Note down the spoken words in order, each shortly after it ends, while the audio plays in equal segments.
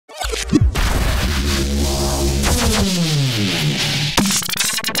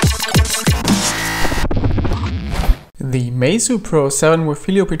Meizu Pro 7 with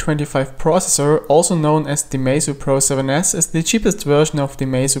Helio P25 processor, also known as the Meizu Pro 7S, is the cheapest version of the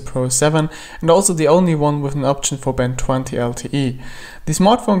Meizu Pro 7 and also the only one with an option for Band 20 LTE. The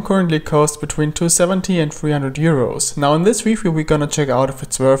smartphone currently costs between 270 and 300 euros. Now in this review we're gonna check out if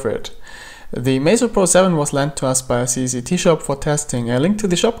it's worth it. The Meizu Pro 7 was lent to us by a CCT shop for testing. A link to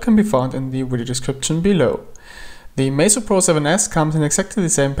the shop can be found in the video description below. The Meizu Pro 7S comes in exactly the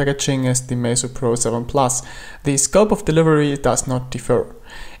same packaging as the Meizu Pro 7 Plus. The scope of delivery does not differ.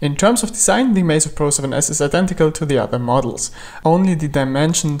 In terms of design, the Meizu Pro 7S is identical to the other models. Only the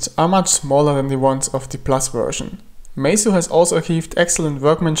dimensions are much smaller than the ones of the Plus version. Meizu has also achieved excellent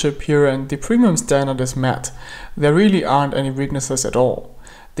workmanship here, and the premium standard is met. There really aren't any weaknesses at all.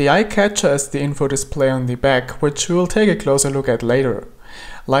 The eye catcher is the info display on the back, which we will take a closer look at later.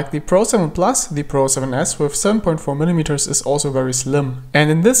 Like the Pro 7 Plus, the Pro 7S with 7.4mm is also very slim. And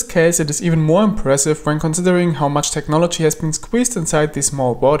in this case it is even more impressive when considering how much technology has been squeezed inside the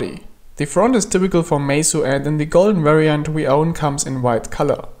small body. The front is typical for Meizu, and in the golden variant we own comes in white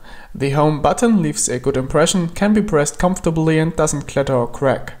color. The home button leaves a good impression, can be pressed comfortably and doesn't clatter or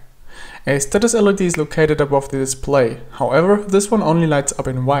crack. A status LED is located above the display, however this one only lights up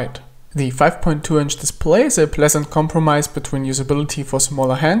in white. The 5.2-inch display is a pleasant compromise between usability for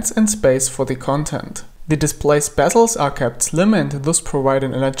smaller hands and space for the content. The display's bezels are kept slim and thus provide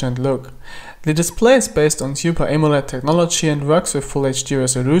an elegant look. The display is based on Super AMOLED technology and works with Full HD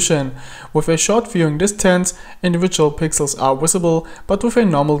resolution. With a short viewing distance, individual pixels are visible, but with a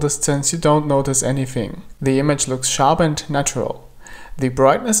normal distance you don't notice anything. The image looks sharp and natural. The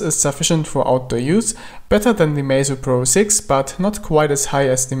brightness is sufficient for outdoor use, better than the Meizu Pro 6, but not quite as high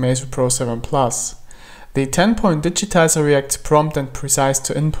as the Meizu Pro 7 Plus. The 10-point digitizer reacts prompt and precise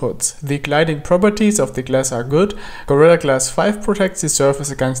to inputs. The gliding properties of the glass are good. Gorilla Glass 5 protects the surface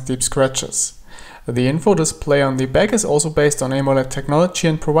against deep scratches. The info display on the back is also based on AMOLED technology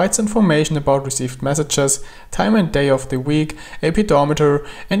and provides information about received messages, time and day of the week, a pedometer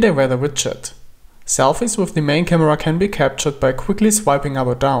and a weather widget. Selfies with the main camera can be captured by quickly swiping up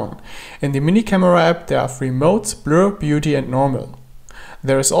or down. In the mini camera app there are 3 modes: blur, beauty and normal.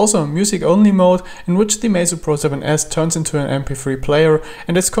 There is also a music-only mode in which the Meizu Pro 7S turns into an MP3 player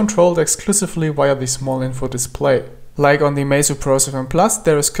and is controlled exclusively via the small info display. Like on the Meizu Pro 7 Plus,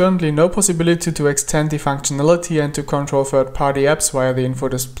 there is currently no possibility to extend the functionality and to control third-party apps via the info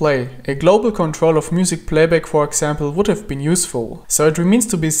display. A global control of music playback, for example, would have been useful, so it remains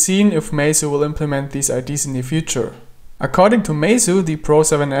to be seen if Meizu will implement these ideas in the future. According to Meizu, the Pro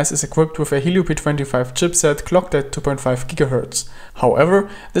 7S is equipped with a Helio P25 chipset clocked at 2.5 GHz. However,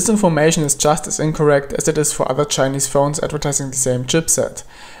 this information is just as incorrect as it is for other Chinese phones advertising the same chipset.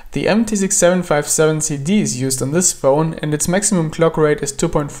 The MT6757CD is used on this phone and its maximum clock rate is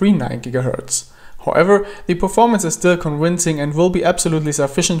 2.39 GHz. However, the performance is still convincing and will be absolutely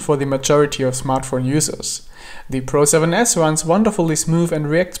sufficient for the majority of smartphone users. The Pro 7S runs wonderfully smooth and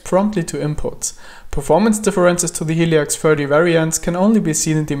reacts promptly to inputs. Performance differences to the Helio X30 variants can only be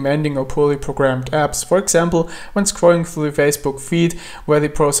seen in demanding or poorly programmed apps, for example when scrolling through the Facebook feed, where the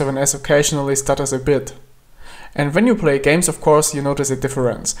Pro 7S occasionally stutters a bit. And when you play games, of course, you notice a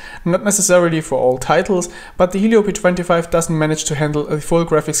difference. Not necessarily for all titles, but the Helio P25 doesn't manage to handle a full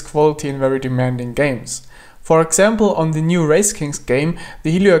graphics quality in very demanding games. For example, on the new Race Kings game,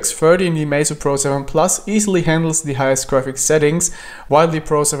 the Helio X30 in the Meizu Pro 7 Plus easily handles the highest graphics settings, while the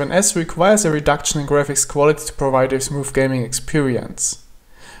Pro 7S requires a reduction in graphics quality to provide a smooth gaming experience.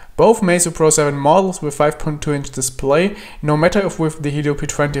 Both Meizu Pro 7 models with 5.2-inch display, no matter if with the Helio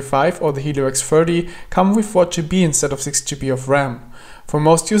P25 or the Helio X30, come with 4GB instead of 6GB of RAM. For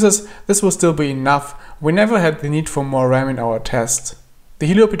most users this will still be enough. We never had the need for more RAM in our test. The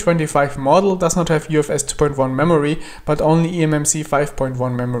Helio P25 model does not have UFS 2.1 memory, but only eMMC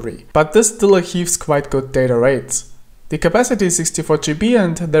 5.1 memory. But this still achieves quite good data rates. The capacity is 64GB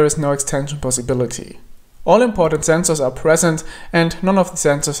and there is no extension possibility. All important sensors are present and none of the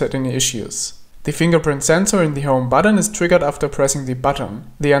sensors had any issues. The fingerprint sensor in the home button is triggered after pressing the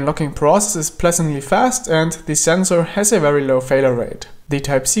button. The unlocking process is pleasantly fast and the sensor has a very low failure rate. The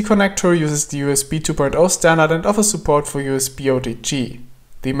Type-C connector uses the USB 2.0 standard and offers support for USB OTG.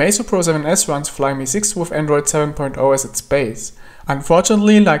 The Meizu Pro 7S runs Flyme OS with Android 7.0 as its base.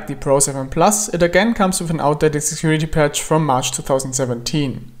 Unfortunately, like the Pro 7 Plus, it again comes with an outdated security patch from March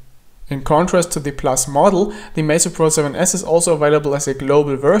 2017. In contrast to the Plus model, the Meizu Pro 7S is also available as a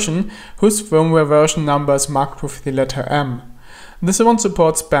global version, whose firmware version number is marked with the letter M. This one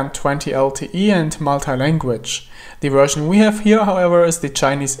supports Band 20 LTE and multi-language. The version we have here, however, is the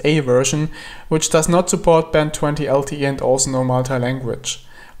Chinese A version, which does not support Band 20 LTE and also no multi-language.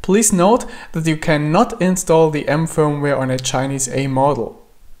 Please note that you cannot install the M firmware on a Chinese A model.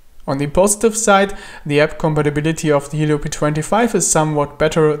 On the positive side, the app compatibility of the Helio P25 is somewhat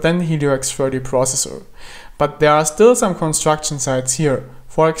better than the Helio X30 processor. But there are still some construction sites here.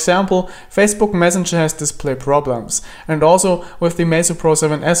 For example, Facebook Messenger has display problems, and also with the Meizu Pro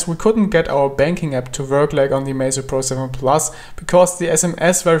 7S we couldn't get our banking app to work like on the Meizu Pro 7 Plus because the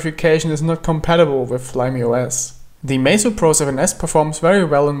SMS verification is not compatible with Flyme OS. The Meizu Pro 7S performs very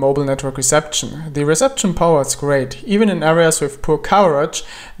well in mobile network reception. The reception power is great. Even in areas with poor coverage,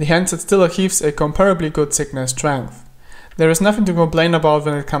 the handset still achieves a comparably good signal strength. There is nothing to complain about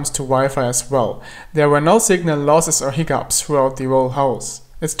when it comes to Wi-Fi as well. There were no signal losses or hiccups throughout the whole house.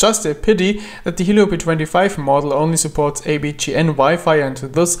 It's just a pity that the Helio P25 model only supports ABGN Wi-Fi and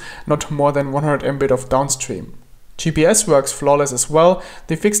thus not more than 100 Mbit of downstream. GPS works flawless as well,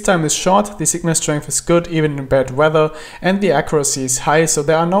 the fixed time is short, the signal strength is good even in bad weather, and the accuracy is high, so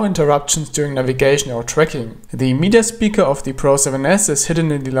there are no interruptions during navigation or tracking. The media speaker of the Pro 7S is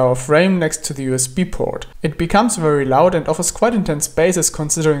hidden in the lower frame next to the USB port. It becomes very loud and offers quite intense basses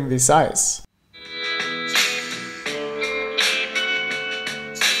considering the size.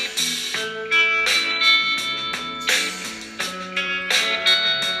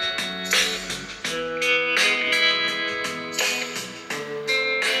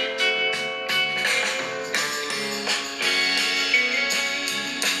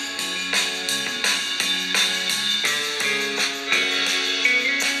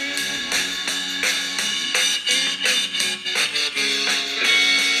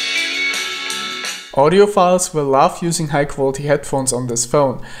 Audiophiles will love using high-quality headphones on this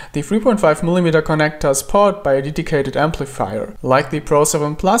phone. The 3.5mm connector is powered by a dedicated amplifier. Like the Pro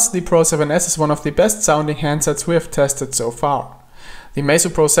 7 Plus, the Pro 7S is one of the best sounding handsets we have tested so far. The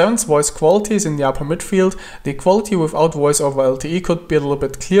Meizu Pro 7's voice quality is in the upper midfield. The quality without voice over LTE could be a little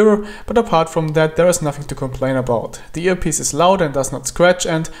bit clearer, but apart from that there is nothing to complain about. The earpiece is loud and does not scratch,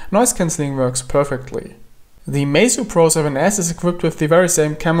 and noise cancelling works perfectly. The Meizu Pro 7S is equipped with the very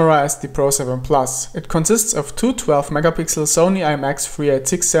same camera as the Pro 7 Plus. It consists of two 12-megapixel Sony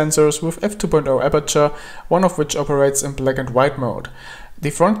IMX386 sensors with f2.0 aperture, one of which operates in black and white mode. The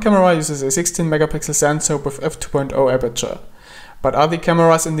front camera uses a 16-megapixel sensor with f2.0 aperture. But are the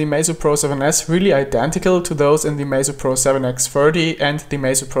cameras in the Meizu Pro 7S really identical to those in the Meizu Pro 7X30 and the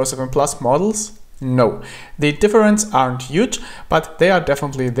Meizu Pro 7 Plus models? No, the differences aren't huge, but they are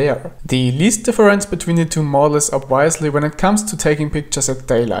definitely there. The least difference between the two models is obviously when it comes to taking pictures at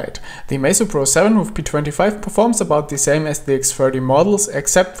daylight. The Meizu Pro 7 with P25 performs about the same as the X30 models,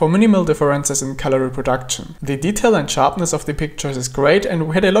 except for minimal differences in color reproduction. The detail and sharpness of the pictures is great, and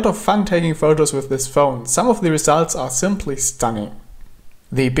we had a lot of fun taking photos with this phone. Some of the results are simply stunning.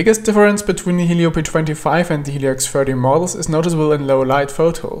 The biggest difference between the Helio P25 and the Helio X30 models is noticeable in low light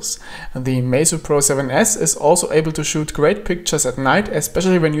photos. The Meizu Pro 7S is also able to shoot great pictures at night,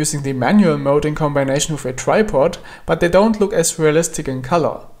 especially when using the manual mode in combination with a tripod, but they don't look as realistic in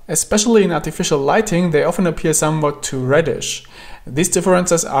color. Especially in artificial lighting, they often appear somewhat too reddish. These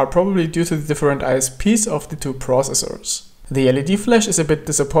differences are probably due to the different ISPs of the two processors. The LED flash is a bit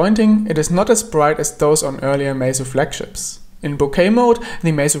disappointing. It is not as bright as those on earlier Meizu flagships. In bokeh mode,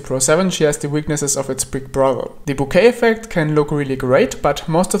 the Meizu Pro 7 shares the weaknesses of its big brother. The bokeh effect can look really great, but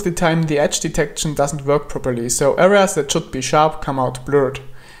most of the time the edge detection doesn't work properly, so areas that should be sharp come out blurred.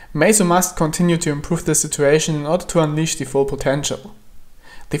 Meizu must continue to improve this situation in order to unleash the full potential.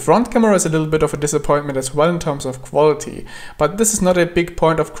 The front camera is a little bit of a disappointment as well in terms of quality, but this is not a big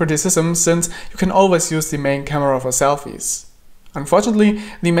point of criticism since you can always use the main camera for selfies. Unfortunately,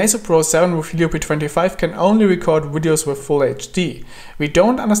 the Meizu Pro 7 with Helio P25 can only record videos with Full HD. We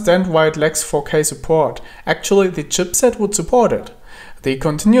don't understand why it lacks 4K support. Actually, the chipset would support it. The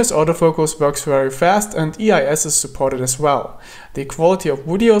continuous autofocus works very fast and EIS is supported as well. The quality of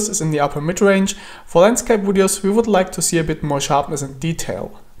videos is in the upper mid-range. For landscape videos, we would like to see a bit more sharpness and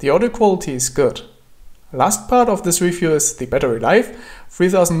detail. The audio quality is good. Last part of this review is the battery life.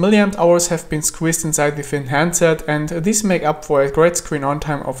 3000 mAh have been squeezed inside the thin handset, and these make up for a great screen on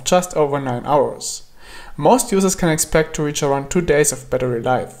time of just over 9 hours. Most users can expect to reach around 2 days of battery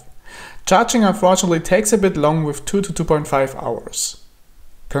life. Charging unfortunately takes a bit long with 2 to 2.5 hours.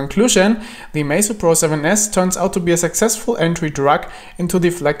 Conclusion: the Meizu Pro 7S turns out to be a successful entry drug into the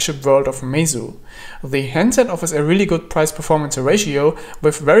flagship world of Meizu. The handset offers a really good price-performance ratio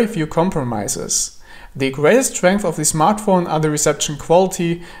with very few compromises. The greatest strength of the smartphone are the reception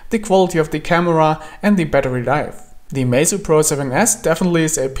quality, the quality of the camera, and the battery life. The Meizu Pro 7S definitely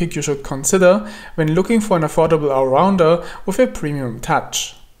is a pick you should consider when looking for an affordable all-rounder with a premium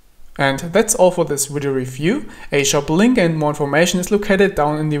touch. And that's all for this video review. A shop link and more information is located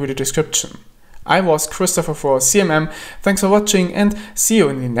down in the video description. I was Christopher for CMM, thanks for watching and see you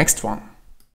in the next one.